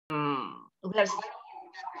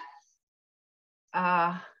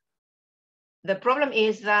the problem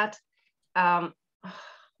is that,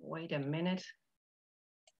 wait a minute.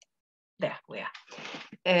 There we are.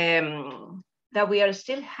 That we are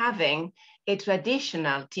still having a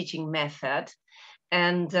traditional teaching method,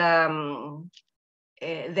 and the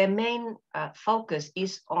main focus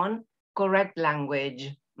is on correct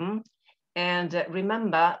language. And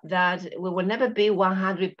remember that we will never be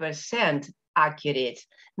 100% accurate,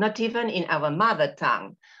 not even in our mother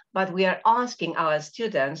tongue, but we are asking our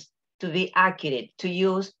students to be accurate, to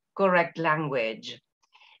use correct language.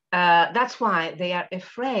 That's why they are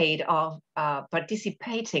afraid of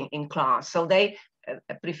participating in class. So they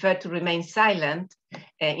prefer to remain silent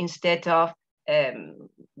instead of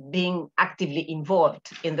being actively involved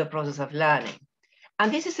in the process of learning.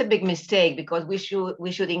 And this is a big mistake, because we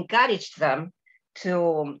should encourage them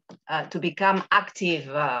to become active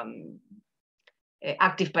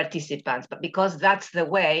participants, but because that's the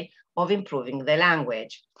way of improving the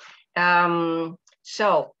language.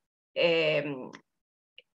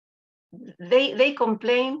 They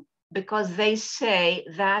complain because they say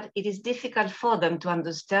that it is difficult for them to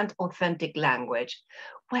understand authentic language.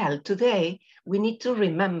 Well, today we need to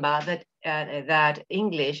remember that that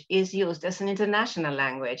English is used as an international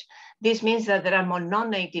language. This means that there are more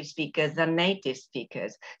non-native speakers than native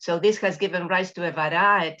speakers. So this has given rise to a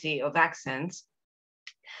variety of accents.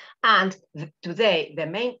 And today, the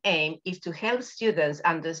main aim is to help students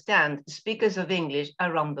understand speakers of English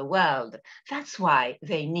around the world. That's why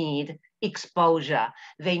they need exposure.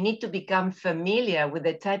 They need to become familiar with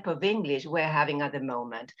the type of English we're having at the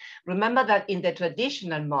moment. Remember that in the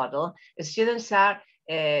traditional model, students are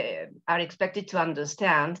expected to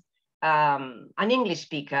understand an English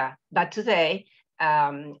speaker, but today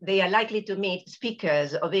they are likely to meet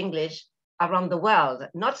speakers of English around the world,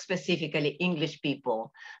 not specifically English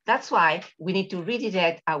people. That's why we need to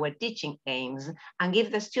redirect our teaching aims and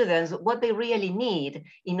give the students what they really need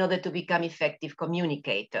in order to become effective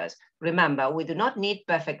communicators. Remember, we do not need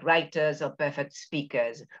perfect writers or perfect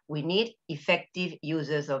speakers. We need effective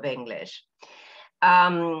users of English.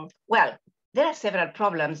 Well, there are several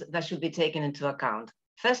problems that should be taken into account.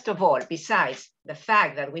 First of all, besides the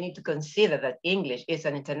fact that we need to consider that English is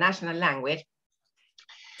an international language,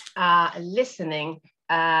 listening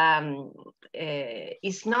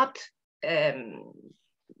is not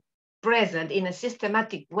present in a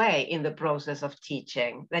systematic way in the process of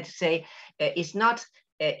teaching. Let's say it's not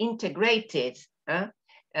integrated in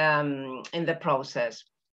the process.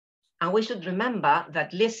 And we should remember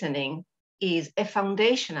that listening is a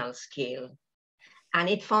foundational skill, and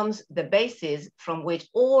it forms the basis from which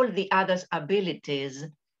all the other abilities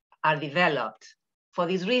are developed. For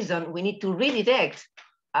this reason, we need to redirect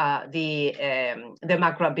the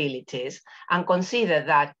macro abilities and consider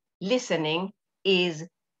that listening is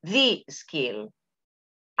the skill,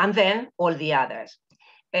 and then all the others.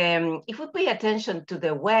 If we pay attention to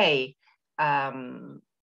the way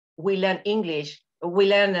we learn English, we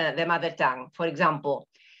learn the mother tongue. For example,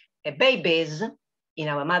 babies in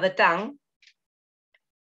our mother tongue,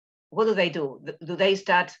 what do? Do they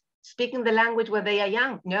start speaking the language when they are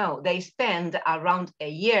young? No, they spend around a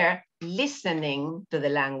year listening to the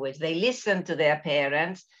language. They listen to their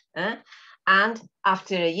parents, and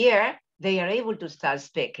after a year, they are able to start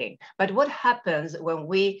speaking. But what happens when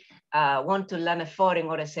we want to learn a foreign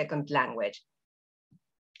or a second language?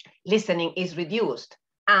 Listening is reduced,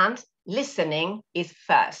 and listening is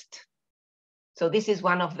first. So this is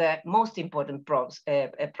one of the most important problems.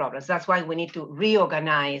 That's why we need to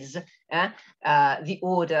reorganize the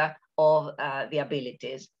order of the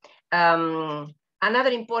abilities.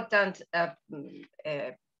 Another important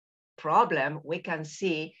problem we can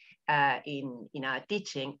see in our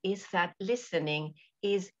teaching is that listening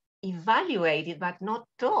is evaluated but not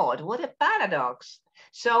taught. What a paradox.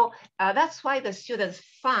 So that's why the students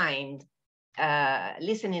find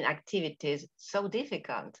listening activities so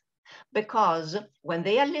difficult, because when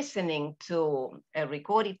they are listening to a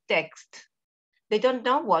recorded text, they don't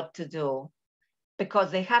know what to do because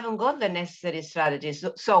they haven't got the necessary strategies.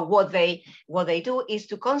 So what they do is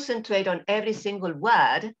to concentrate on every single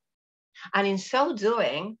word, and in so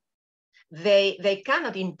doing, they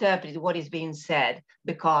cannot interpret what is being said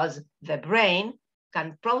because the brain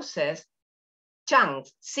can process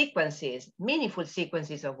chunks, sequences, meaningful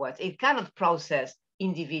sequences of words. It cannot process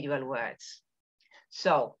individual words.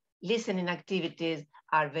 So listening activities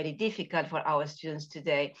are very difficult for our students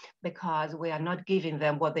today because we are not giving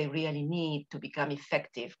them what they really need to become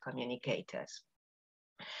effective communicators.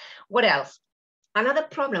 What else? Another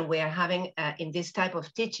problem we are having in this type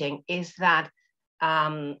of teaching is that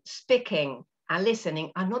speaking and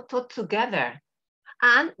listening are not taught together.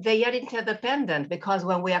 And they are interdependent because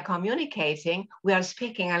when we are communicating, we are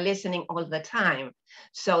speaking and listening all the time.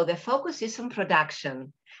 So the focus is on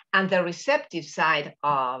production, and the receptive side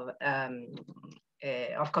of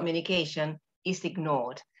communication is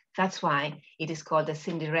ignored. That's why it is called the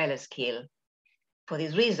Cinderella skill. For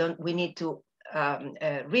this reason, we need to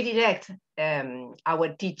redirect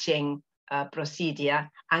our teaching procedure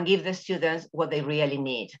and give the students what they really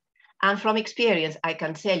need. And from experience, I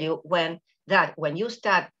can tell you when you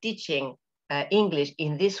start teaching English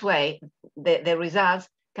in this way, the results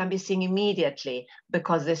can be seen immediately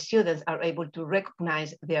because the students are able to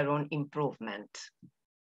recognize their own improvement.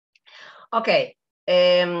 Okay,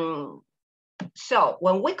 so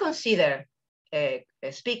when we consider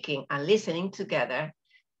speaking and listening together,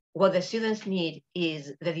 what the students need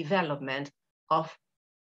is the development of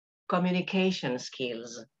communication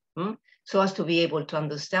skills, so as to be able to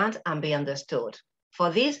understand and be understood.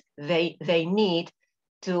 For this, they need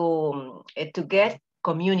to get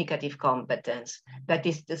communicative competence. That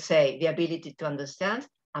is to say, the ability to understand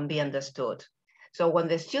and be understood. So when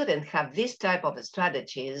the students have this type of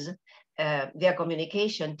strategies, their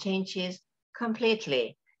communication changes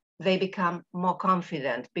completely. They become more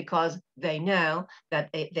confident because they know that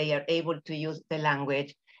they are able to use the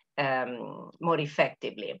language more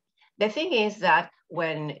effectively. The thing is that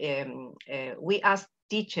when we ask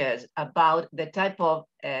teachers about the type of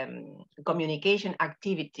communication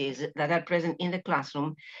activities that are present in the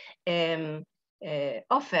classroom,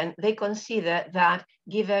 often they consider that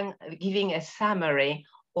giving a summary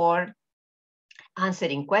or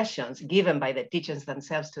answering questions given by the teachers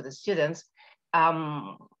themselves to the students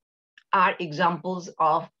are examples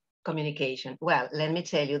of communication. Well, let me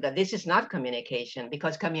tell you that this is not communication,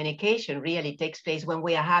 because communication really takes place when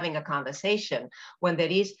we are having a conversation, when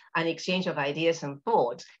there is an exchange of ideas and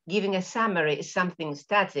thoughts. Giving a summary is something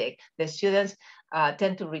static. The students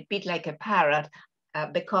tend to repeat like a parrot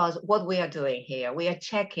because what we are doing here, we are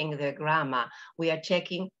checking the grammar, we are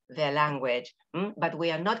checking their language, but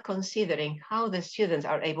we are not considering how the students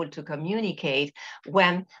are able to communicate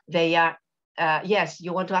when they are, yes,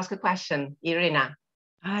 you want to ask a question, Irina?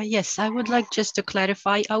 Yes, I would like just to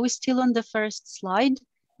clarify, are we still on the first slide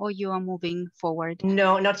or you are moving forward?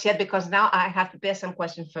 No, not yet, because now I have to prepare some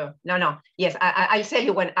questions for, no, yes, I'll tell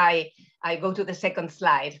you when I go to the second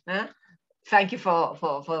slide. Huh? Thank you for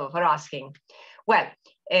asking. Well,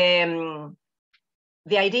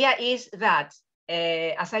 the idea is that,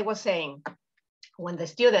 as I was saying, when the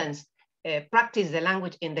students practice the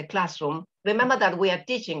language in the classroom, remember that we are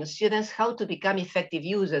teaching students how to become effective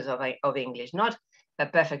users of English, not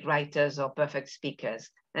perfect writers or perfect speakers.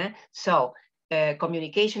 So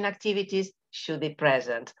communication activities should be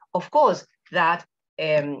present. Of course, that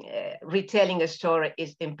retelling a story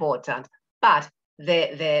is important, but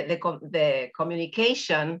the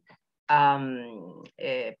communication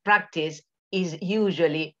practice is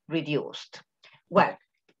usually reduced. Well,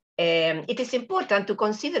 it is important to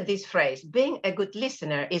consider this phrase: being a good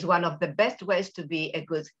listener is one of the best ways to be a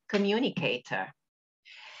good communicator.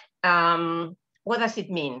 What does it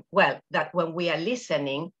mean? Well, that when we are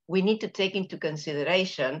listening, we need to take into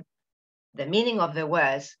consideration the meaning of the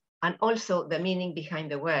words and also the meaning behind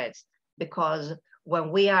the words, because when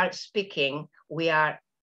we are speaking, we are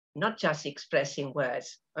not just expressing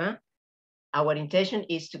words. Our intention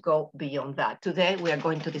is to go beyond that. Today, we are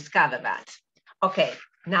going to discover that. Okay,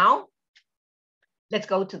 now let's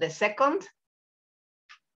go to the second.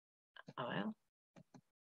 Oh,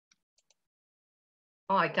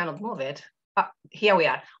 I cannot move it. Here we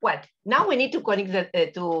are. Well, now we need to connect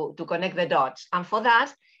to connect the dots, and for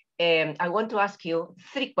that, I want to ask you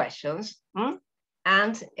 3 questions.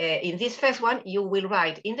 And in this first one, you will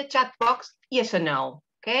write in the chat box yes or no.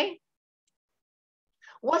 Okay.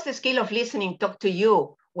 What's the skill of listening taught to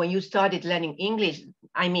you when you started learning English?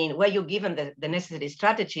 I mean, were you given the necessary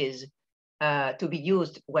strategies to be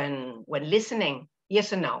used when listening?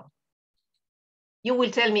 Yes or no? You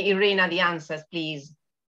will tell me, Irina, the answers, please.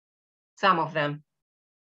 Some of them.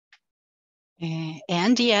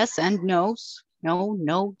 And yes, and no's. No,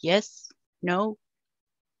 no, yes, no.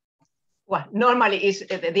 Well, normally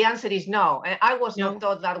the answer is no. I was not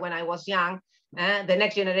taught that when I was young. The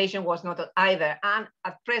next generation was not taught either. And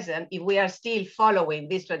at present, if we are still following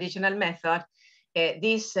this traditional method,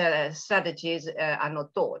 these strategies are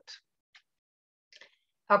not taught.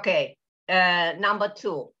 Okay, number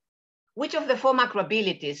 2. Which of the 4 macro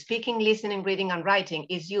abilities, speaking, listening, reading, and writing,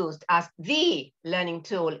 is used as the learning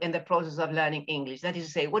tool in the process of learning English? That is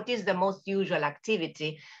to say, what is the most usual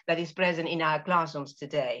activity that is present in our classrooms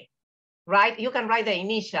today? Right? You can write the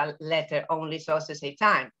initial letter only so as to save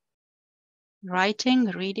time. Writing,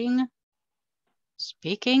 reading,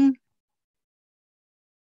 speaking.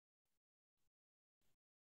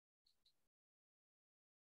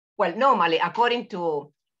 Well, normally, according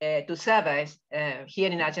to surveys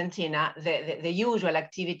here in Argentina, the usual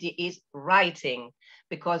activity is writing,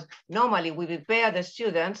 because normally we prepare the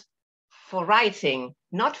students for writing,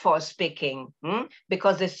 not for speaking,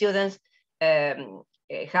 because the students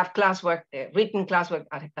have classwork, written classwork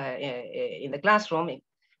in the classroom.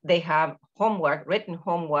 They have homework, written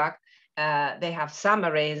homework. They have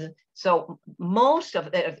summaries. So most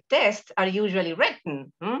of the tests are usually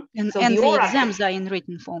written. And, so and the oral exams are in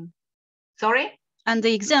written form. Sorry? And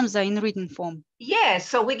the exams are in written form. Yes,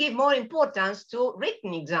 so we give more importance to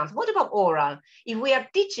written exams. What about oral? If we are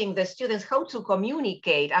teaching the students how to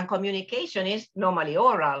communicate, and communication is normally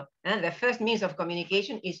oral, and the first means of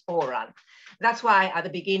communication is oral. That's why at the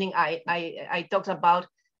beginning I talked about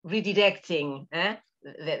redirecting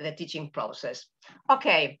the teaching process.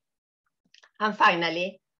 Okay, and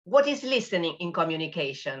finally, what is listening in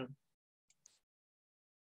communication?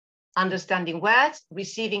 Understanding words,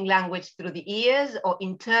 receiving language through the ears, or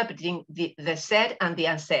interpreting the said and the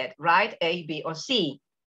unsaid, right? A, B, or C.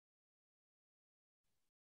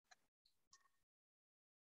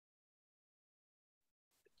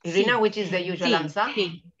 Irina, which is the usual answer?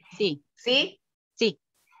 C. C. C? C.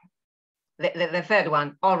 The third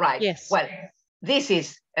one, all right. Yes. Well, this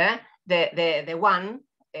is the one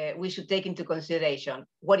we should take into consideration.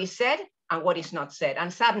 What is said and what is not said.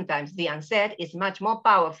 And sometimes the unsaid is much more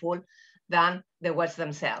powerful than the words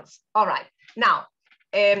themselves. All right. Now,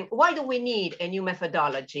 why do we need a new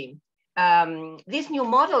methodology? This new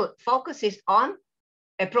model focuses on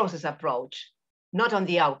a process approach, not on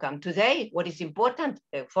the outcome. Today, what is important,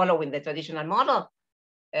 following the traditional model,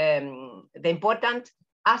 the important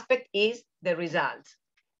aspect is the result.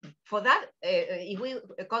 For that, if we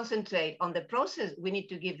concentrate on the process, we need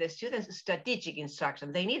to give the students strategic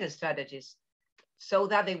instruction. They need a strategist so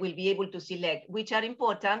that they will be able to select which are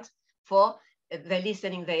important for the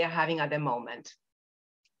listening they are having at the moment.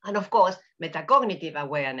 And of course, metacognitive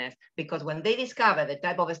awareness, because when they discover the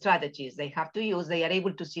type of strategies they have to use, they are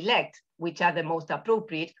able to select which are the most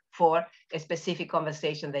appropriate for a specific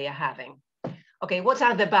conversation they are having. Okay, what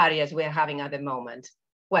are the barriers we are having at the moment?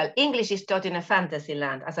 Well, English is taught in a fantasy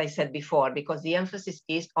land, as I said before, because the emphasis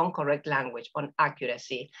is on correct language, on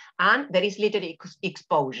accuracy, and there is little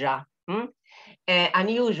exposure. And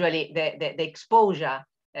usually the exposure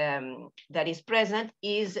that is present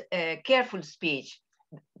is careful speech.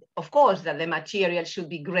 Of course, that the material should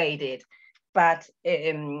be graded, but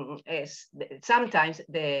sometimes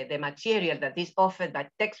the material that is offered by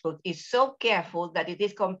textbook is so careful that it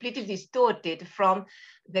is completely distorted from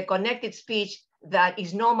the connected speech that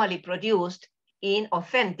is normally produced in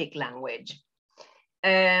authentic language.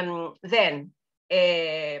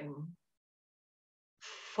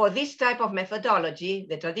 For this type of methodology,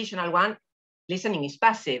 the traditional one, listening is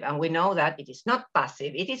passive, and we know that it is not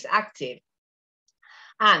passive, it is active.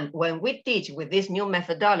 And when we teach with this new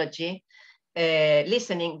methodology,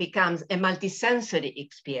 listening becomes a multisensory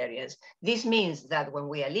experience. This means that when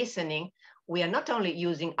we are listening, we are not only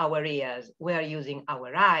using our ears, we are using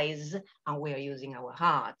our eyes, and we are using our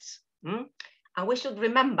hearts. And we should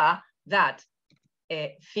remember that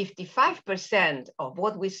 55% of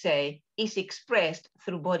what we say is expressed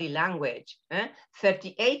through body language,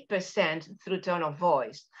 38% through tone of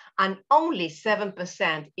voice, and only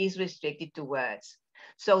 7% is restricted to words.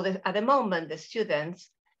 So at the moment, the students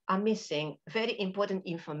are missing very important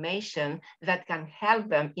information that can help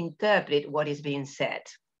them interpret what is being said.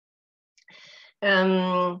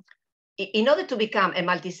 In order to become a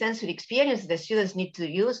multisensory experience, the students need to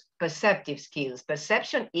use perceptive skills.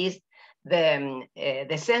 Perception is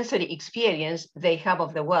the sensory experience they have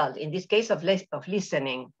of the world, in this case of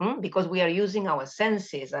listening, because we are using our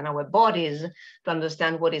senses and our bodies to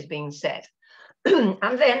understand what is being said.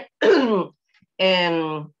 And then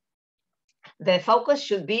the focus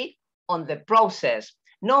should be on the process.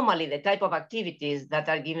 Normally, the type of activities that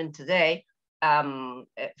are given today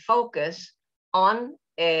focus on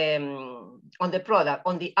the product,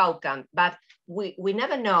 on the outcome, but we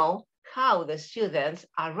never know how the students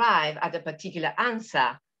arrive at a particular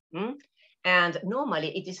answer. And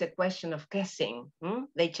normally it is a question of guessing.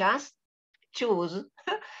 They just choose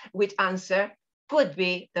which answer could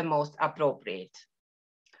be the most appropriate.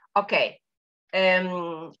 Okay,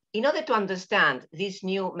 in order to understand this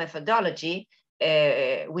new methodology,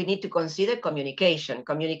 we need to consider communication.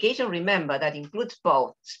 Communication, remember, that includes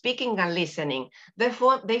both speaking and listening.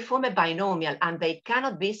 Therefore, they form a binomial and they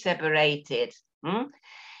cannot be separated.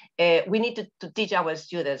 We need to teach our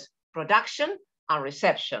students production and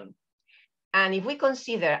reception. And if we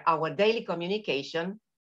consider our daily communication,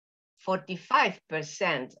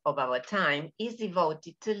 45% of our time is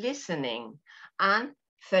devoted to listening, and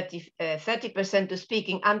 30% to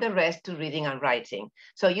speaking, and the rest to reading and writing.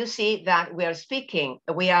 So you see that we are speaking,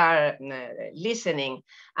 we are listening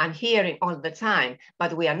and hearing all the time,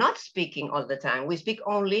 but we are not speaking all the time. We speak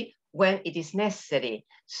only when it is necessary.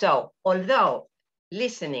 So although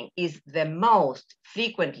listening is the most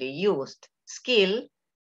frequently used skill,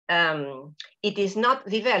 it is not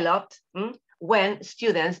developed when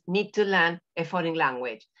students need to learn a foreign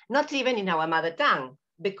language, not even in our mother tongue,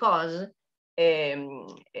 because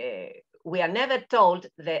we are never told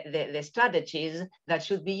the strategies that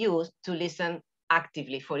should be used to listen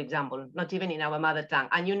actively, for example, not even in our mother tongue.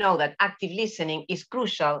 And you know that active listening is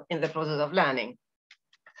crucial in the process of learning.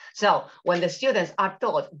 So when the students are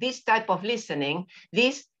taught this type of listening,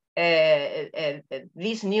 this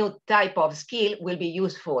new type of skill will be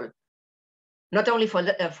useful, not only for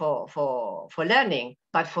learning,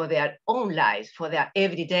 but for their own lives, for their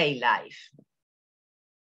everyday life.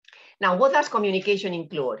 Now, what does communication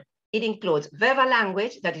include? It includes verbal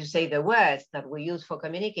language, that is to say the words that we use for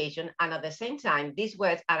communication, and at the same time, these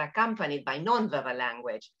words are accompanied by non-verbal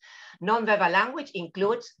language. Non-verbal language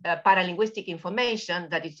includes paralinguistic information,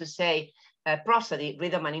 that is to say prosody,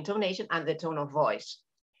 rhythm and intonation, and the tone of voice.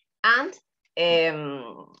 And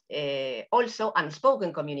also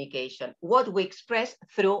unspoken communication, what we express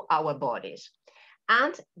through our bodies.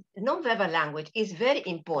 And non-verbal language is very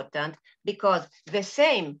important because the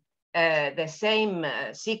same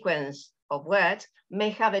sequence of words may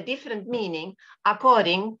have a different meaning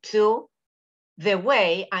according to the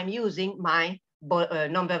way I'm using my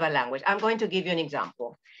non-verbal language. I'm going to give you an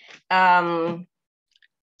example.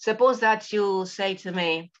 Suppose that you say to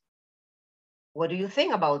me, what do you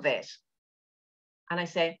think about this? And I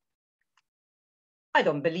say, I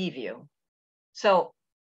don't believe you. So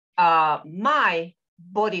my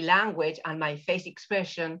body language and my face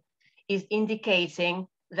expression is indicating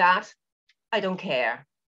that I don't care.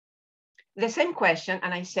 The same question,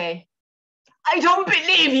 and I say, I don't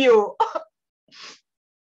believe you.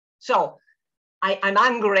 So I'm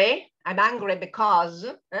angry. I'm angry because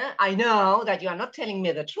I know that you are not telling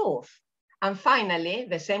me the truth. And finally,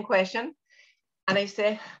 the same question, and I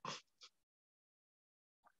say,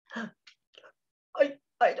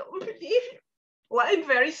 I don't believe you. Well, I'm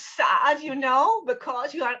very sad, you know,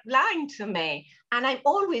 because you are lying to me. And I'm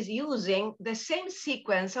always using the same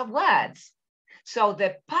sequence of words. So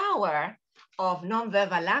the power of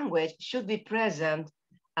nonverbal language should be present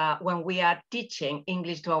when we are teaching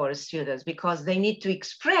English to our students, because they need to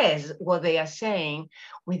express what they are saying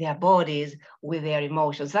with their bodies, with their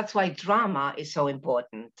emotions. That's why drama is so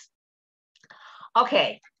important.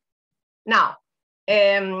 Okay, now,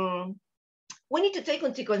 we need to take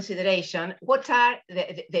into consideration what are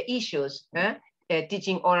the issues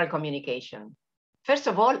teaching oral communication. First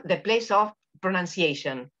of all, the place of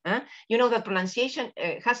pronunciation. You know that pronunciation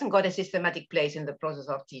hasn't got a systematic place in the process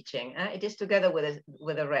of teaching. It is together with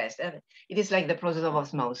the rest. It is like the process of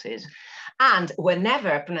osmosis. And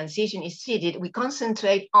whenever pronunciation is treated, we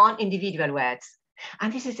concentrate on individual words.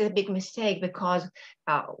 And this is a big mistake because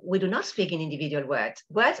we do not speak in individual words.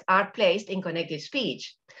 Words are placed in connected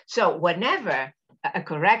speech. So whenever a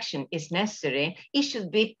correction is necessary, it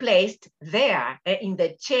should be placed there in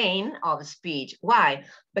the chain of speech. Why?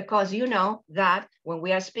 Because you know that when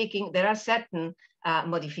we are speaking, there are certain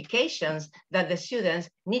modifications that the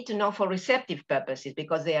students need to know for receptive purposes,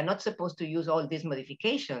 because they are not supposed to use all these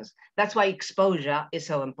modifications. That's why exposure is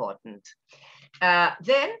so important.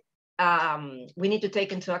 Then we need to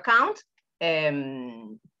take into account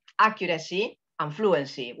accuracy and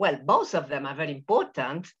fluency. Well, both of them are very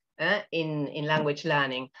important in language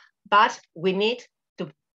learning, but we need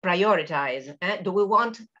to prioritize. Do we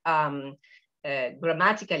want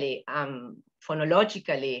grammatically,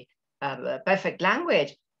 phonologically perfect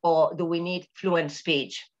language, or do we need fluent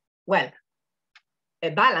speech? Well, a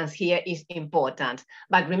balance here is important,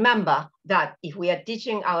 but remember that if we are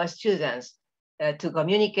teaching our students to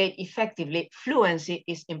communicate effectively, fluency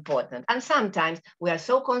is important. And sometimes we are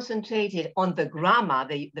so concentrated on the grammar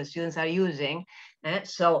the students are using,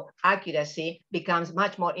 so accuracy becomes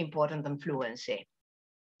much more important than fluency.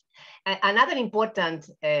 Another important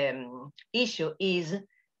issue is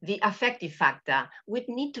the affective factor. We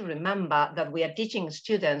need to remember that we are teaching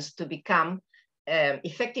students to become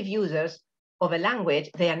effective users of a language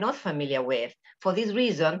they are not familiar with. For this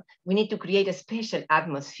reason, we need to create a special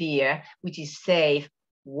atmosphere which is safe,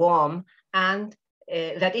 warm, and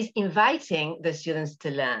that is inviting the students to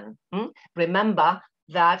learn. Remember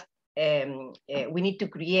that we need to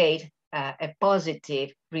create a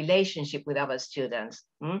positive relationship with our students.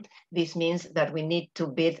 This means that we need to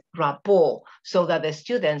build rapport so that the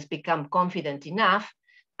students become confident enough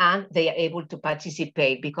and they are able to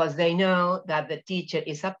participate because they know that the teacher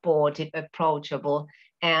is supportive, approachable,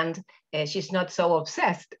 and she's not so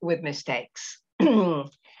obsessed with mistakes. And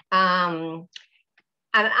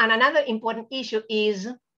another important issue is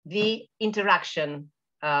the interaction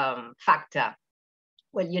factor.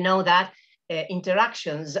 Well, you know that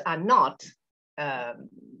interactions are not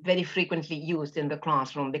very frequently used in the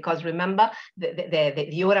classroom because remember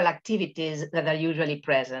the oral activities that are usually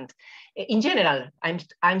present. In general,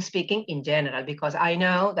 I'm speaking in general because I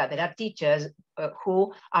know that there are teachers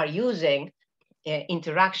who are using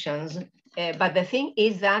interactions, but the thing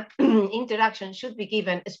is that interaction should be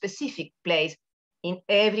given a specific place in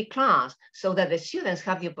every class so that the students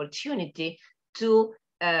have the opportunity to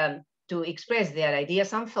express their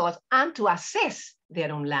ideas and thoughts and to assess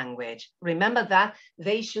their own language. Remember that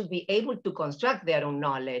they should be able to construct their own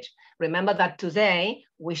knowledge. Remember that today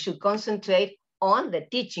we should concentrate on the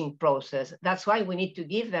teaching process. That's why we need to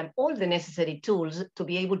give them all the necessary tools to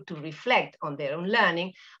be able to reflect on their own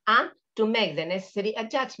learning and to make the necessary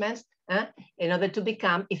adjustments in order to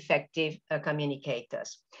become effective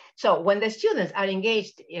communicators. So when the students are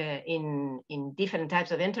engaged in different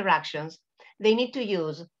types of interactions, they need to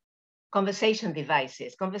use conversation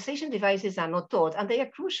devices. Conversation devices are not taught and they are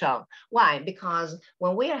crucial. Why? Because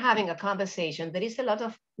when we are having a conversation, there is a lot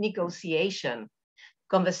of negotiation.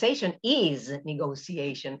 Conversation is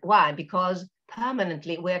negotiation. Why? Because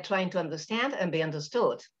permanently we are trying to understand and be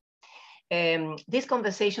understood. These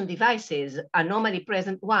conversation devices are normally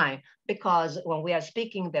present. Why? Because when we are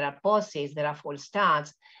speaking, there are pauses, there are false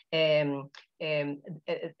starts, there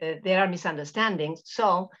are misunderstandings.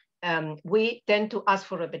 So we tend to ask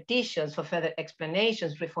for repetitions, for further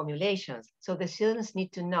explanations, reformulations. So the students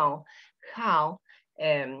need to know how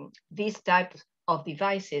these types of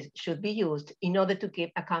devices should be used in order to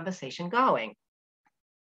keep a conversation going.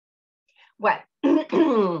 Well,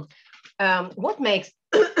 what makes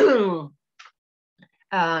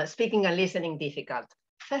speaking and listening difficult?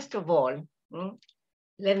 First of all,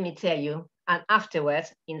 let me tell you, and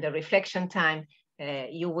afterwards, in the reflection time,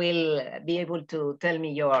 you will be able to tell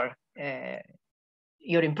me your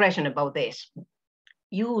impression about this.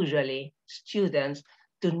 Usually, students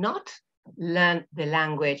do not learn the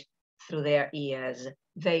language through their ears.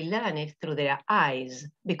 They learn it through their eyes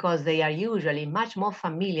because they are usually much more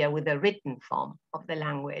familiar with the written form of the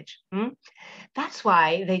language. That's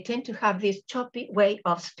why they tend to have this choppy way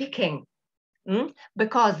of speaking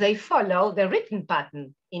because they follow the written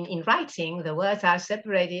pattern. In writing, the words are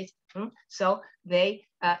separated. So they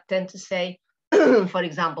tend to say, for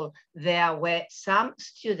example, there were some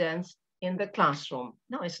students in the classroom.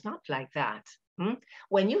 No, it's not like that.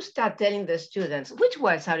 When you start telling the students which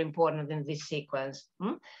words are important in this sequence,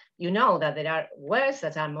 you know that there are words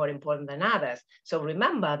that are more important than others. So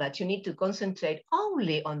remember that you need to concentrate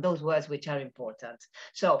only on those words which are important.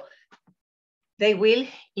 So they will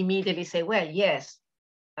immediately say, well, yes,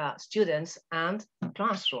 students and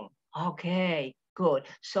classroom. Okay, good.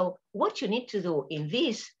 So what you need to do in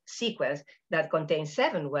this sequence that contains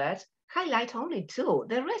 7 words, highlight only 2.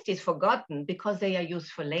 The rest is forgotten because they are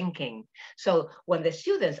used for linking. So when the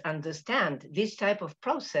students understand this type of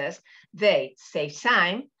process, they save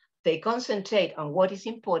time, they concentrate on what is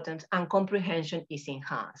important, and comprehension is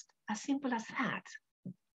enhanced. As simple as that.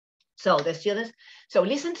 So the students, so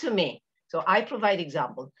listen to me. So I provide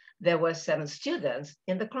example. There were 7 students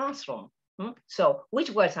in the classroom. So which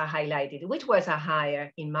words are highlighted? Which words are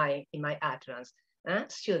higher in my utterance?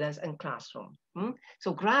 Students and classroom.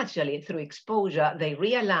 So gradually through exposure, they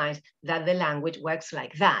realize that the language works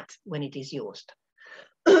like that when it is used.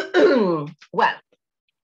 Well,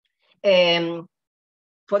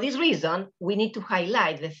 for this reason, we need to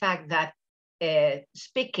highlight the fact that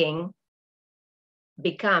speaking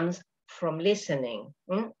becomes from listening.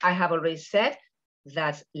 I have already said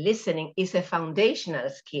that listening is a foundational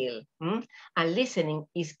skill, and listening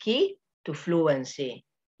is key to fluency,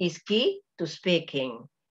 is key to speaking,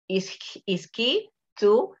 is key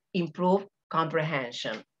to improve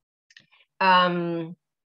comprehension. Another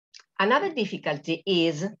difficulty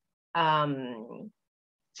is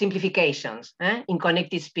simplifications in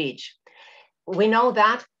connected speech. We know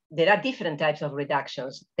that there are different types of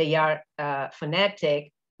reductions. They are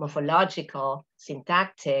phonetic, morphological,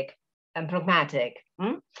 syntactic, and pragmatic.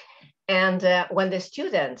 And when the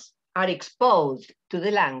students are exposed to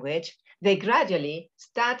the language, they gradually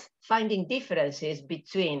start finding differences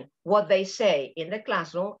between what they say in the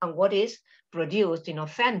classroom and what is produced in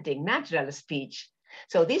authentic, natural speech.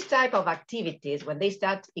 So this type of activities, when they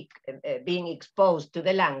start being exposed to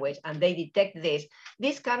the language and they detect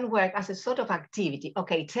this can work as a sort of activity.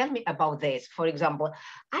 Okay, tell me about this. For example,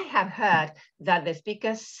 I have heard that the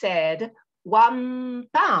speaker said 1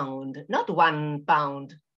 pound, not 1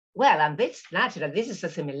 pound. Well, and it's natural. This is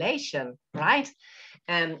assimilation, right?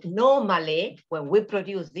 And normally, when we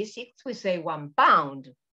produce these sequences, we say 1 pound,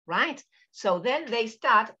 right? So then they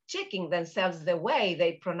start checking themselves the way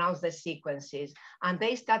they pronounce the sequences, and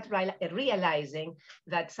they start realizing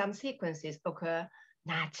that some sequences occur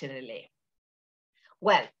naturally.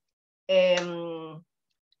 Well,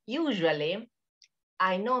 usually,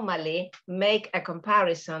 I normally make a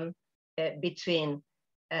comparison between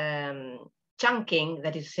chunking,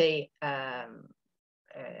 that is, say,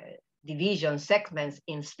 division segments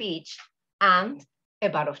in speech, and a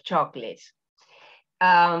bar of chocolate.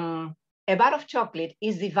 A bar of chocolate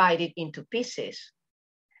is divided into pieces,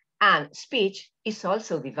 and speech is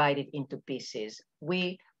also divided into pieces.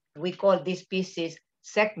 We call these pieces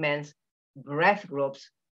segments, breath groups,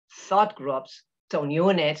 thought groups, tone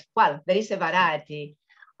units. Well, there is a variety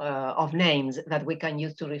of names that we can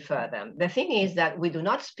use to refer them. The thing is that we do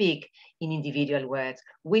not speak in individual words.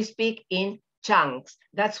 We speak in chunks.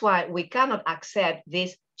 That's why we cannot accept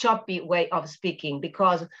this choppy way of speaking,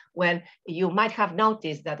 because when you might have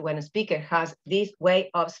noticed that when a speaker has this way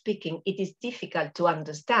of speaking, it is difficult to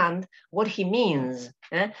understand what he means.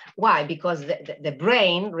 Why? Because the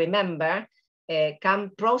brain, remember, can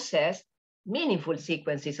process meaningful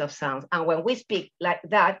sequences of sounds. And when we speak like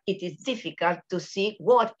that, it is difficult to see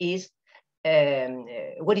what is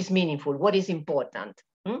meaningful, what is important.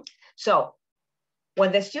 So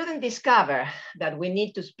when the student discover that we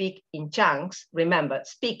need to speak in chunks, remember,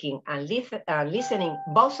 speaking and listening,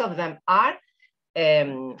 both of them are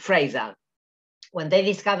phrasal. When they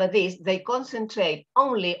discover this, they concentrate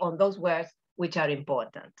only on those words which are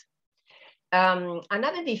important.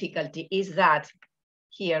 Another difficulty is that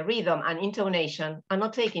here, rhythm and intonation are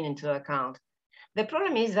not taken into account. The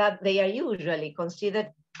problem is that they are usually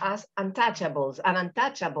considered as untouchables, and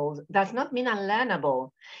untouchables does not mean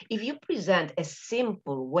unlearnable. If you present a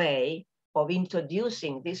simple way of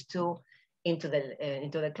introducing these two into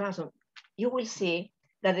the classroom, you will see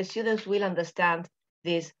that the students will understand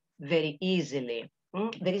this very easily.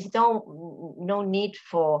 There is no need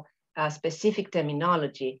for specific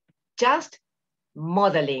terminology, just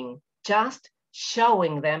modeling, just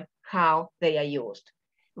showing them how they are used.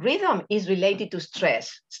 Rhythm is related to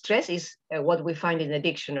stress. Stress is what we find in the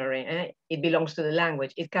dictionary. It belongs to the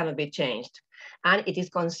language. It cannot be changed. And it is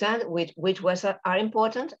concerned with which words are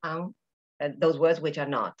important and those words which are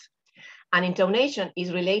not. And intonation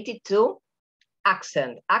is related to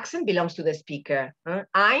accent. Accent belongs to the speaker.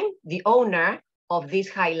 I'm the owner of this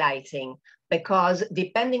highlighting, because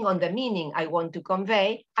depending on the meaning I want to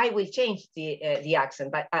convey, I will change the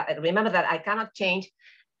accent. But remember that I cannot change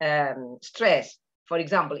stress. For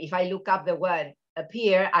example, if I look up the word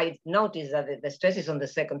appear, I notice that the stress is on the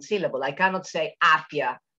second syllable. I cannot say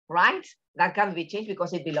appear, right? That can't be changed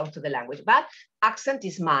because it belongs to the language. But accent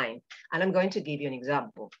is mine. And I'm going to give you an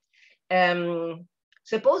example.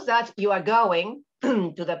 Suppose that you are going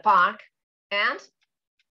to the park and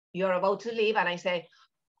you're about to leave, and I say,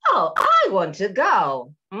 oh, I want to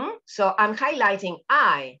go. So I'm highlighting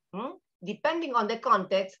I. Depending on the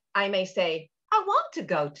context, I may say, I want to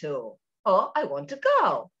go to, or I want to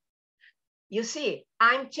go. You see,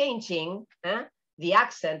 I'm changing the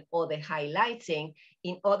accent or the highlighting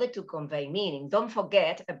in order to convey meaning. Don't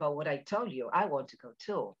forget about what I told you, I want to go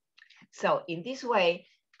to. So in this way,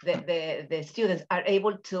 the students are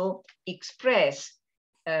able to express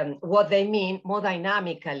what they mean more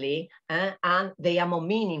dynamically, and they are more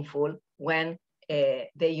meaningful when they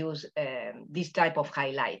use this type of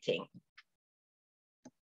highlighting.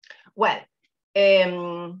 Well,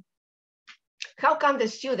 how can the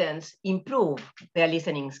students improve their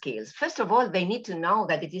listening skills? First of all, they need to know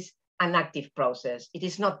that it is an active process. It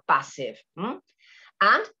is not passive.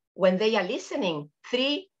 And when they are listening,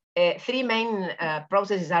 three main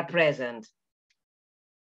processes are present.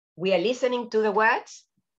 We are listening to the words,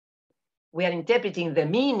 we are interpreting the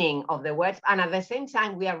meaning of the words, and at the same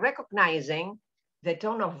time, we are recognizing the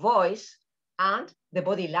tone of voice and the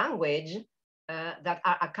body language that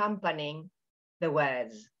are accompanying the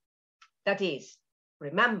words. That is,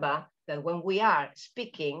 remember that when we are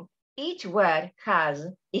speaking, each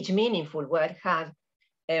meaningful word has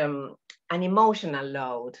an emotional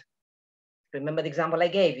load. Remember the example I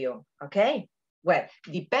gave you, okay? Well,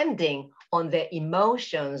 depending on the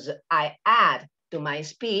emotions I add to my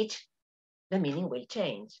speech, the meaning will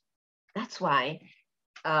change. That's why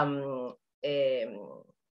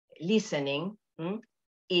listening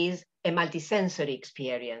is a multisensory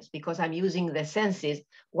experience because I'm using the senses.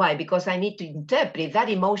 Why? Because I need to interpret that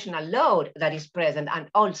emotional load that is present, and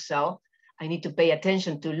also I need to pay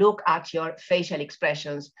attention to look at your facial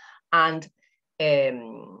expressions and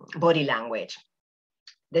body language.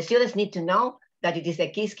 The students need to know that it is a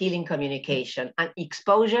key skill in communication, and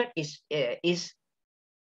exposure is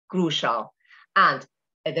crucial. And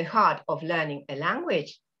at the heart of learning a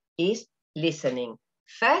language is listening.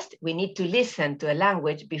 First, we need to listen to a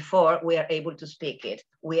language before we are able to speak it.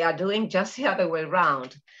 We are doing just the other way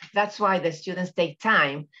around. That's why the students take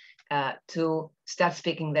time to start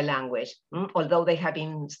speaking the language. Although they have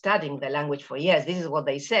been studying the language for years, this is what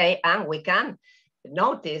they say, and we can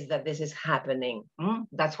notice that this is happening.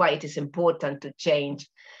 That's why it is important to change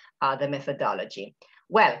the methodology.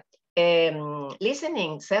 Well,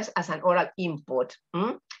 listening serves as an oral input,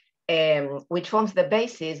 which forms the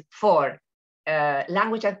basis for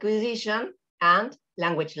language acquisition and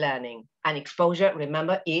language learning. And exposure,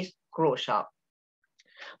 remember, is crucial.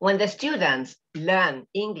 When the students learn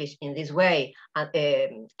English in this way and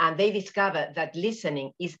they discover that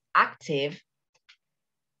listening is active,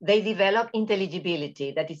 they develop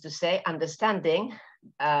intelligibility, that is to say, understanding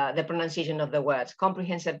the pronunciation of the words,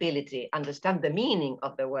 comprehensibility, understand the meaning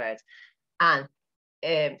of the words, and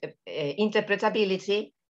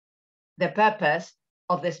interpretability, the purpose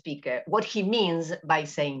of the speaker, what he means by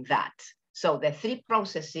saying that. So the three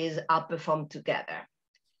processes are performed together.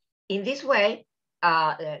 In this way,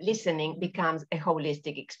 listening becomes a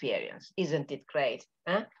holistic experience. Isn't it great?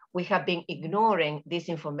 We have been ignoring this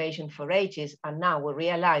information for ages, and now we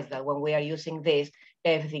realize that when we are using this,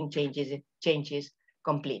 everything changes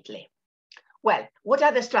completely. Well, what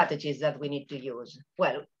are the strategies that we need to use?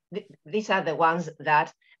 Well, these are the ones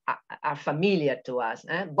that are familiar to us,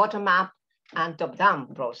 bottom-up and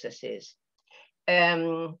top-down processes.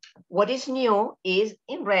 What is new is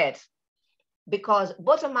in red, because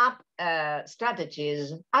bottom-up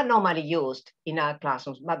strategies are normally used in our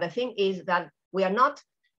classrooms, but the thing is that we are not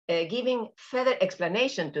giving further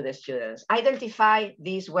explanation to the students. Identify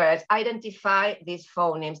these words, identify these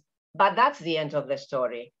phonemes, but that's the end of the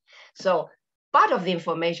story. So part of the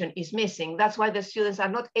information is missing. That's why the students are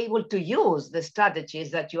not able to use the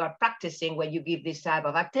strategies that you are practicing when you give this type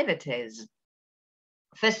of activities.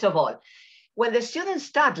 First of all, when the students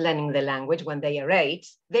start learning the language, when they are 8,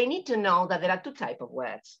 they need to know that there are two types of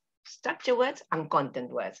words, structure words and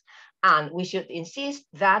content words. And we should insist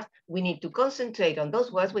that we need to concentrate on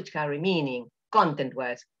those words which carry meaning, content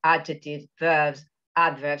words, adjectives, verbs,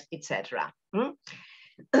 adverbs, etc.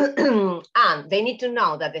 And they need to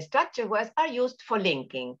know that the structure words are used for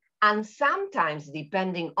linking. And sometimes,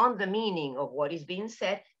 depending on the meaning of what is being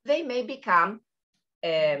said, they may become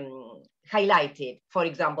highlighted. For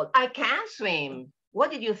example, I can swim. What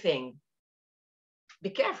did you think? Be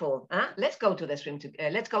careful. Let's go to the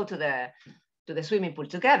let's go to the swimming pool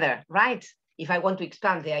together, right? If I want to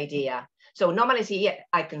expand the idea. So normally say, yeah,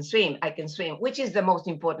 I can swim, which is the most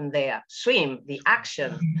important there? Swim, the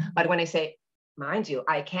action. But when I say, mind you,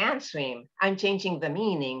 I can swim, I'm changing the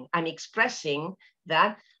meaning. I'm expressing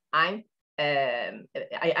that I'm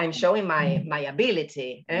showing my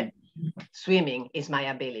ability. Swimming is my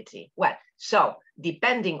ability. Well, so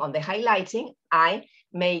depending on the highlighting, I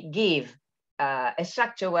may give a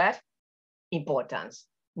structure word importance,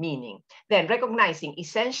 meaning. Then recognizing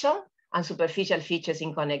essential and superficial features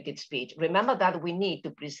in connected speech. Remember that we need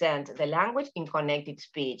to present the language in connected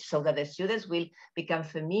speech so that the students will become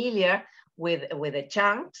familiar with the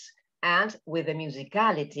chunks and with the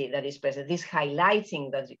musicality that is present, this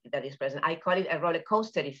highlighting that is present. I call it a roller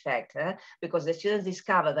coaster effect, because the students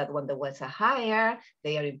discover that when the words are higher,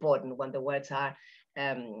 they are important. When the words are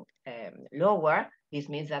lower, this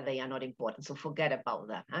means that they are not important. So forget about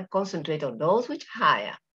that. Concentrate on those which are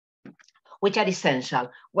higher, which are essential.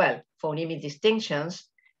 Well, phonemic distinctions,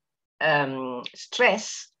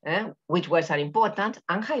 stress, which words are important,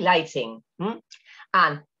 and highlighting.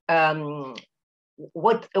 And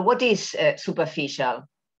what is superficial?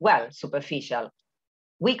 Well, superficial,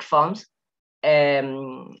 weak forms,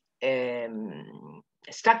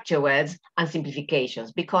 structure words, and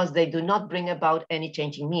simplifications, because they do not bring about any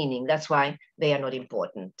change in meaning. That's why they are not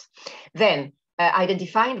important. Then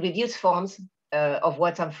identifying reduced forms of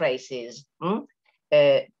words and phrases.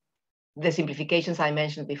 The simplifications I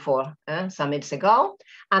mentioned before some minutes ago,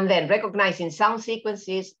 and then recognizing sound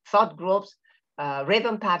sequences, thought groups,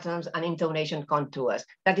 rhythm patterns, and intonation contours.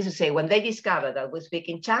 That is to say, when they discover that we speak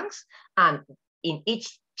in chunks, and in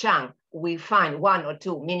each chunk we find one or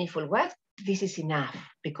two meaningful words, this is enough,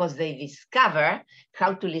 because they discover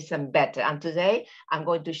how to listen better. And today I'm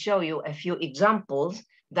going to show you a few examples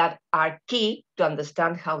that are key to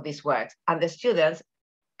understand how this works. And the students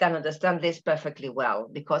can understand this perfectly well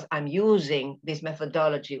because I'm using this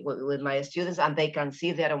methodology with my students and they can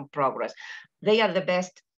see their own progress. They are the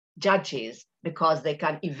best judges because they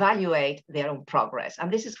can evaluate their own progress.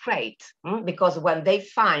 And this is great because when they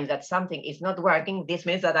find that something is not working, this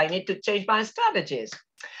means that I need to change my strategies.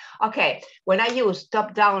 Okay, when I use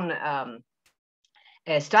top-down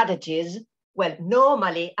strategies, well,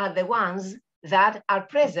 normally are the ones that are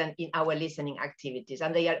present in our listening activities,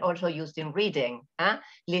 and they are also used in reading,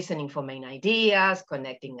 listening for main ideas,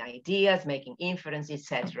 connecting ideas, making inference,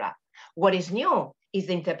 etc. What is new is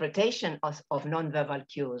the interpretation of nonverbal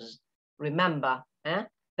cues. Remember that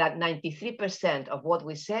 93% of what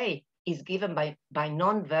we say is given by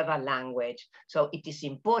nonverbal language. So it is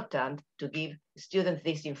important to give students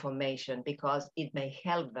this information because it may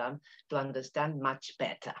help them to understand much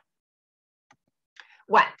better.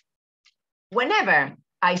 Well, whenever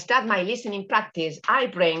I start my listening practice, I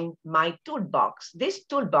bring my toolbox. This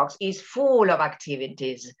toolbox is full of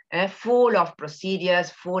activities, full of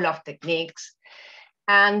procedures, full of techniques.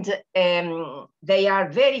 And they are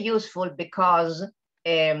very useful because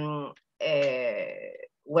when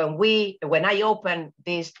I open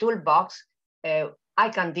this toolbox, I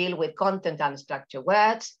can deal with content and structure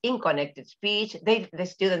words, in connected speech. The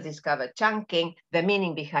students discover chunking, the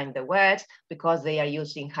meaning behind the words, because they are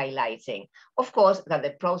using highlighting. Of course, that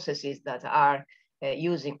the processes that are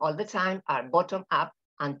using all the time are bottom up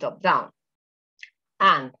and top down.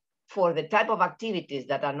 And for the type of activities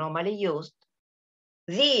that are normally used,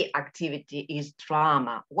 the activity is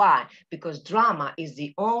drama. Why? Because drama is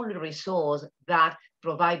the only resource that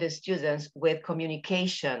provides the students with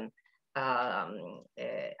communication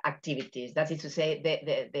activities. That is to say,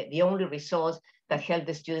 the only resource that helps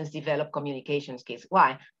the students develop communication skills.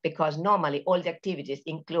 Why? Because normally all the activities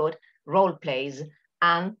include role plays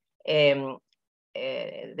and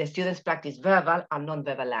the students practice verbal and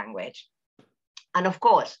non-verbal language. And of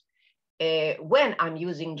course, when I'm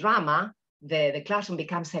using drama, the classroom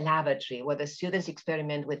becomes a laboratory where the students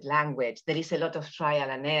experiment with language. There is a lot of trial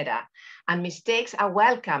and error, and mistakes are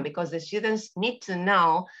welcome because the students need to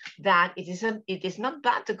know that it is not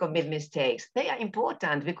bad to commit mistakes. They are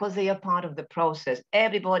important because they are part of the process.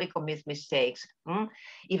 Everybody commits mistakes.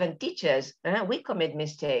 Even teachers, we commit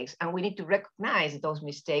mistakes, and we need to recognize those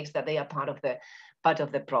mistakes, that they are part of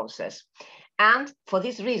the process. And for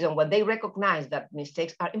this reason, when they recognize that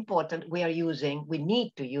mistakes are important, we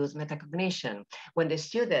need to use metacognition. When the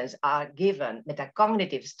students are given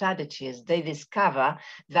metacognitive strategies, they discover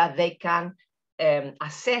that they can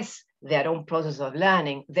assess their own process of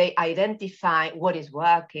learning. They identify what is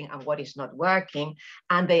working and what is not working.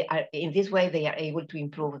 And in this way, they are able to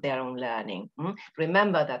improve their own learning.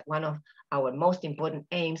 Remember that one of our most important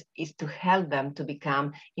aims is to help them to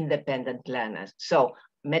become independent learners. So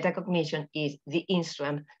metacognition is the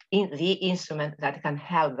instrument that can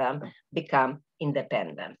help them become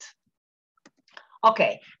independent.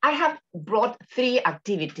 Okay, I have brought 3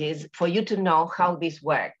 activities for you to know how this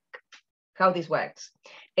works.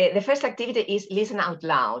 The first activity is listen out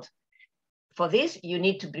loud. For this, you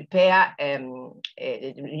need to prepare,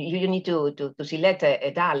 you need to select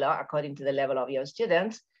a dialogue according to the level of your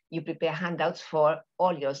students. You prepare handouts for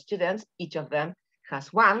all your students. Each of them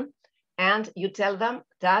has one. And you tell them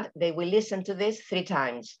that they will listen to this 3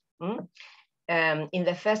 times. In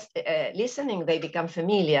the first listening, they become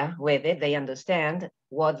familiar with it. They understand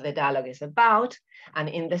what the dialogue is about. And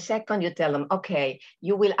in the second, you tell them, okay,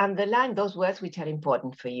 you will underline those words which are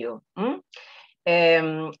important for you.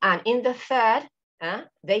 And in the third,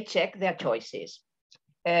 they check their choices.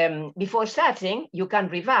 Before starting, you can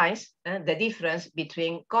revise the difference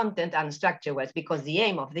between content and structure words, because the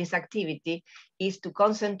aim of this activity is to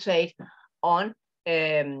concentrate on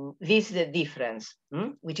this difference,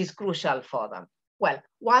 which is crucial for them. Well,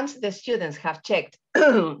 once the students have checked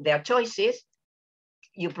their choices,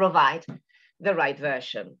 you provide the right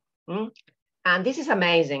version. And this is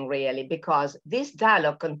amazing, really, because this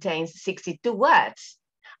dialogue contains 62 words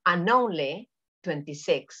and only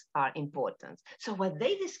 26 are important. So when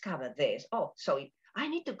they discover this, so I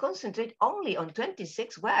need to concentrate only on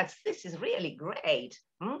 26 words. This is really great.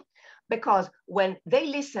 Because when they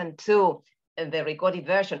listen to the recorded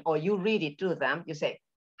version or you read it to them, you say,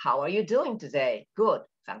 how are you doing today? Good,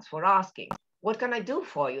 thanks for asking. What can I do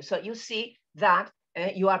for you? So you see that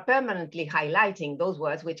you are permanently highlighting those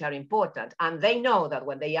words which are important, and they know that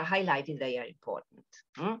when they are highlighted, they are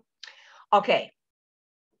important. Okay.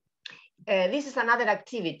 This is another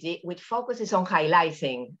activity which focuses on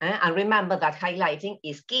highlighting. And remember that highlighting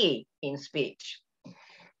is key in speech.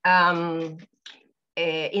 In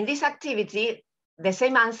this activity, the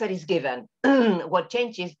same answer is given. What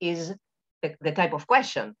changes is the type of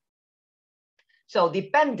question. So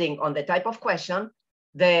depending on the type of question,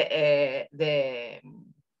 the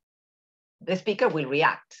speaker will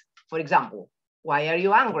react. For example, why are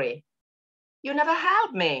you angry? You never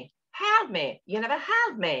helped me. Help me. You never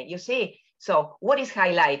helped me. You see? So what is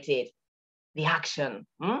highlighted? The action,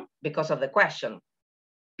 because of the question.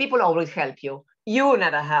 People always help you. You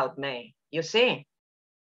never helped me. You see?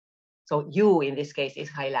 So you, in this case, is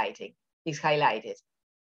highlighted.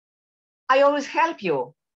 I always help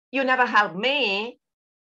you. You never help me.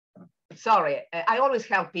 Sorry, I always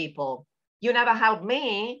help people. You never help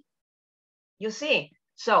me. You see?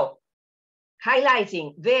 So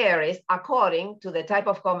highlighting varies according to the type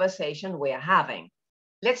of conversation we are having.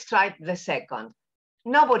 Let's try the second.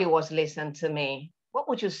 Nobody was listening to me. What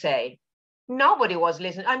would you say? Nobody was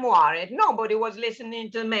listening. I'm worried. Nobody was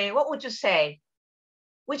listening to me. What would you say?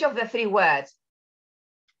 Which of the three words?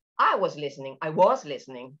 I was listening. I was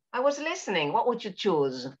listening. I was listening. What would you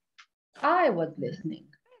choose? I was listening.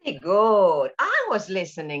 Very good. I was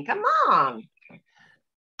listening. Come on.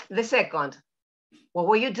 The second. What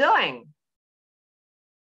were you doing?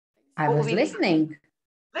 I was listening.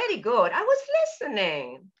 Very good. I was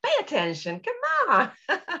listening. Pay attention. Come on.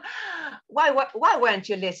 Why weren't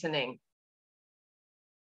you listening?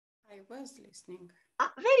 I was listening.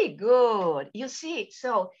 Very good. You see,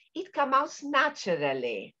 so it comes out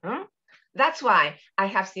naturally. That's why I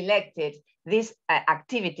have selected these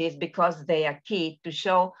activities, because they are key to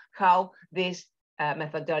show how this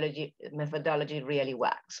methodology really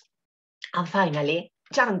works. And finally,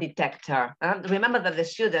 charm detector. Remember that the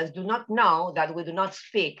students do not know that we do not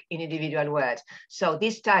speak in individual words. So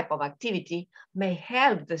this type of activity may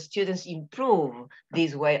help the students improve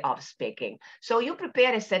this way of speaking. So you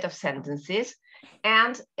prepare a set of sentences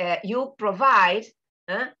and you provide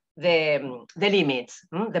the limits,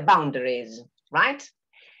 the boundaries, right?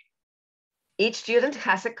 Each student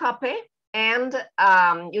has a copy, and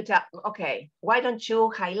you tell, okay, why don't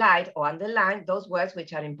you highlight or underline those words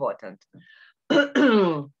which are important?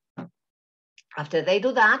 After they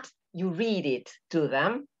do that, you read it to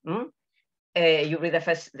them. You read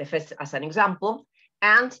the first as an example,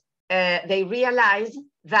 and they realize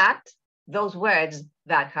that those words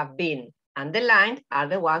that have been underlined are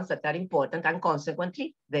the ones that are important, and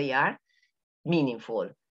consequently, they are meaningful.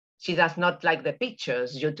 She does not like the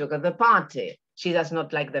pictures you took at the party. She does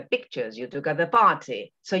not like the pictures you took at the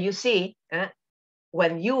party. So you see,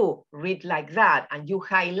 when you read like that and you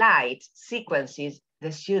highlight sequences,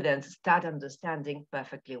 the students start understanding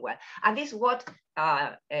perfectly well. And this is what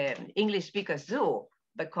English speakers do,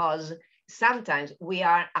 because sometimes we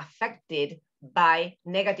are affected by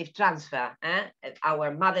negative transfer.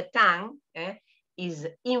 Our mother tongue is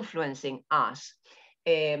influencing us.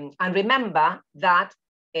 And remember that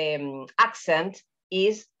accent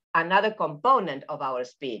is another component of our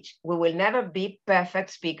speech. We will never be perfect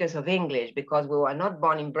speakers of English because we were not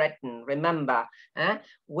born in Britain. Remember,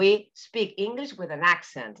 we speak English with an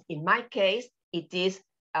accent. In my case, it is,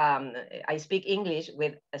 I speak English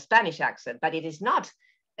with a Spanish accent, but it is not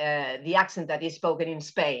the accent that is spoken in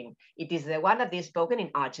Spain. It is the one that is spoken in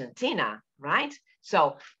Argentina, right?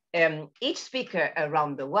 So each speaker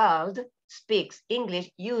around the world speaks English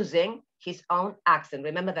using his own accent.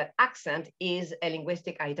 Remember that accent is a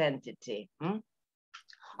linguistic identity.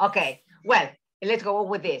 Okay, well, let's go on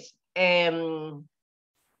with this.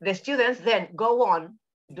 The students then go on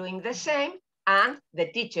doing the same, and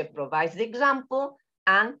the teacher provides the example,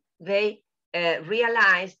 and they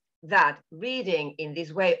realize that reading in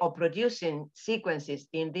this way or producing sequences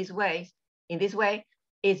in this way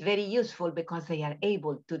is very useful, because they are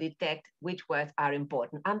able to detect which words are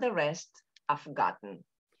important and the rest are forgotten.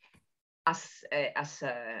 As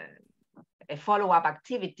a follow-up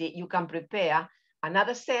activity, you can prepare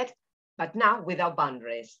another set, but now without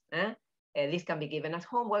boundaries. This can be given as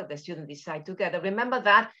homework. The students decide together. Remember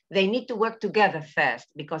that they need to work together first,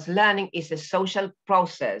 because learning is a social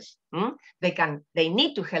process. They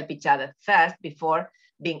need to help each other first before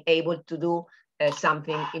being able to do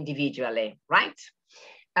something individually, right?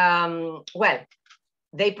 Well,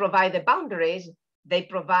 they provide the boundaries, they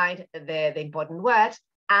provide the important words,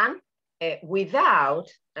 and without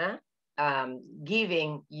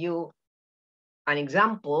giving you an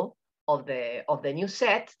example of the new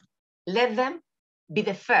set, let them be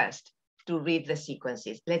the first to read the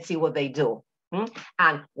sequences. Let's see what they do.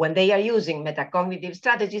 And when they are using metacognitive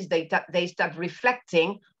strategies, they start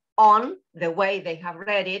reflecting on the way they have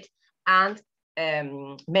read it and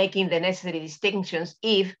making the necessary distinctions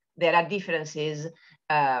if there are differences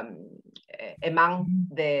among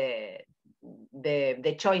the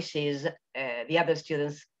the choices the other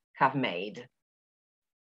students have made.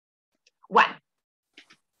 One,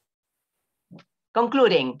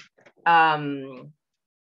 concluding,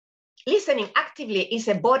 listening actively is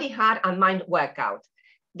a body, heart, and mind workout.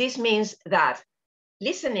 This means that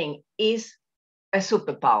listening is a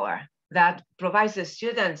superpower that provides the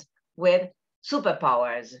students with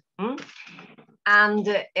superpowers.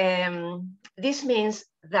 And this means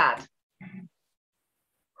that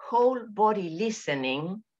whole body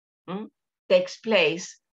listening takes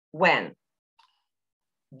place when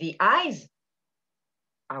the eyes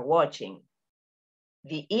are watching,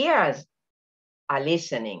 the ears are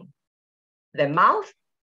listening, the mouth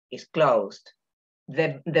is closed,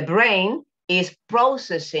 the brain is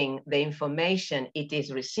processing the information it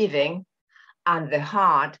is receiving, and the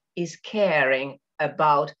heart is caring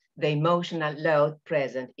about the emotional load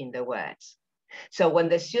present in the words. So when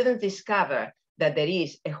the students discover that there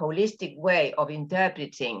is a holistic way of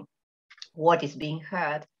interpreting what is being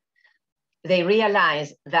heard, they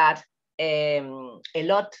realize that a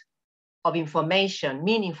lot of information,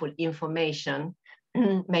 meaningful information,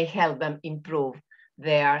 may help them improve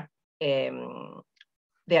their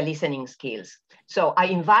listening skills. So I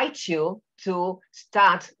invite you to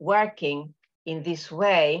start working in this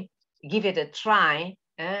way, give it a try.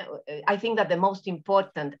 I think that the most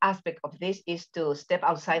important aspect of this is to step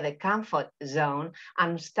outside the comfort zone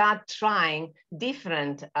and start trying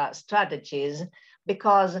different strategies,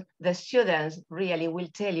 because the students really will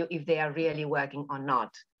tell you if they are really working or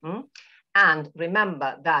not. And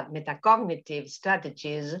remember that metacognitive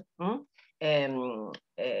strategies are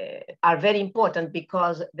very important,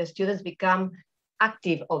 because the students become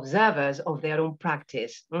active observers of their own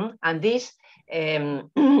practice. And this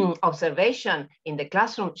observation in the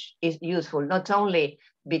classroom is useful not only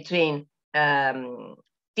between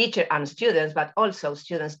teacher and students, but also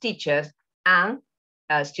students, teachers, and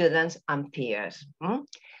students and peers.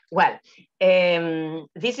 Well,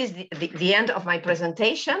 this is the end of my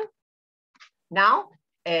presentation. Now,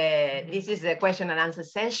 this is the question and answer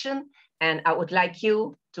session, and I would like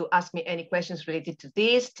you to ask me any questions related to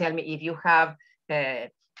this. Tell me if you have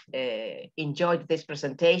enjoyed this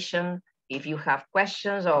presentation, if you have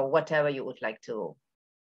questions or whatever you would like to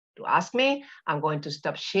ask me. I'm going to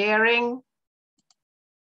stop sharing.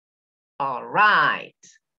 All right.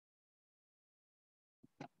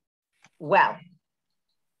 Well.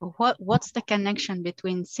 What's the connection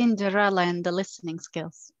between Cinderella and the listening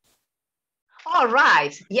skills? All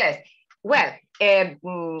right, yes. Well,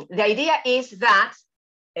 the idea is that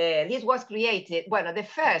this was created, well, the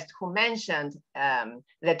first who mentioned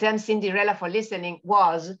the term Cinderella for listening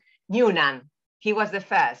was Newnan. He was the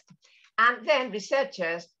first. And then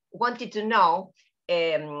researchers wanted to know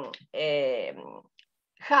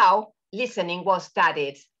how listening was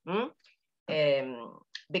studied.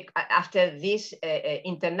 After this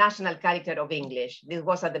international character of English. This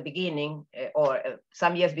was at the beginning or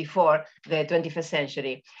some years before the 21st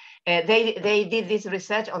century. They did this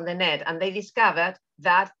research on the net, and they discovered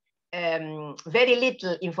that very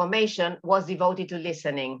little information was devoted to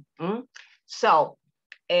listening. So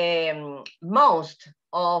most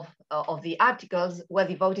of the articles were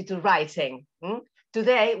devoted to writing.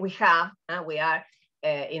 Today we are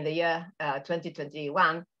in the year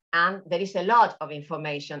 2021, and there is a lot of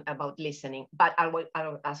information about listening, but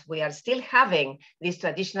as we are still having this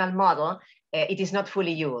traditional model, it is not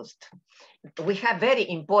fully used. We have very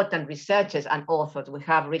important researchers and authors. We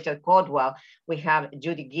have Richard Caldwell, we have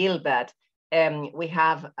Judy Gilbert, we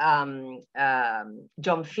have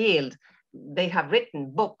John Field. They have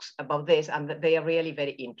written books about this, and they are really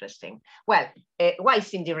very interesting. Well, why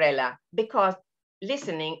Cinderella? Because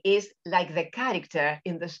listening is like the character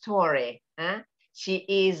in the story. She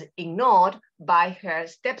is ignored by her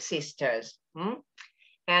stepsisters,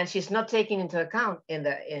 and she's not taken into account in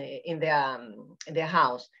the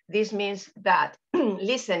house. This means that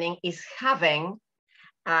listening is having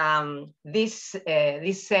this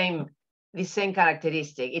same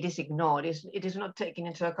characteristic. It is ignored. It is not taken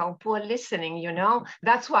into account. Poor listening, you know.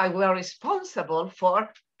 That's why we are responsible for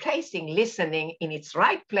placing listening in its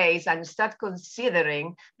right place and start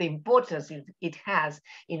considering the importance it has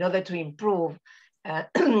in order to improve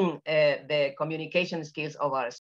the communication skills of our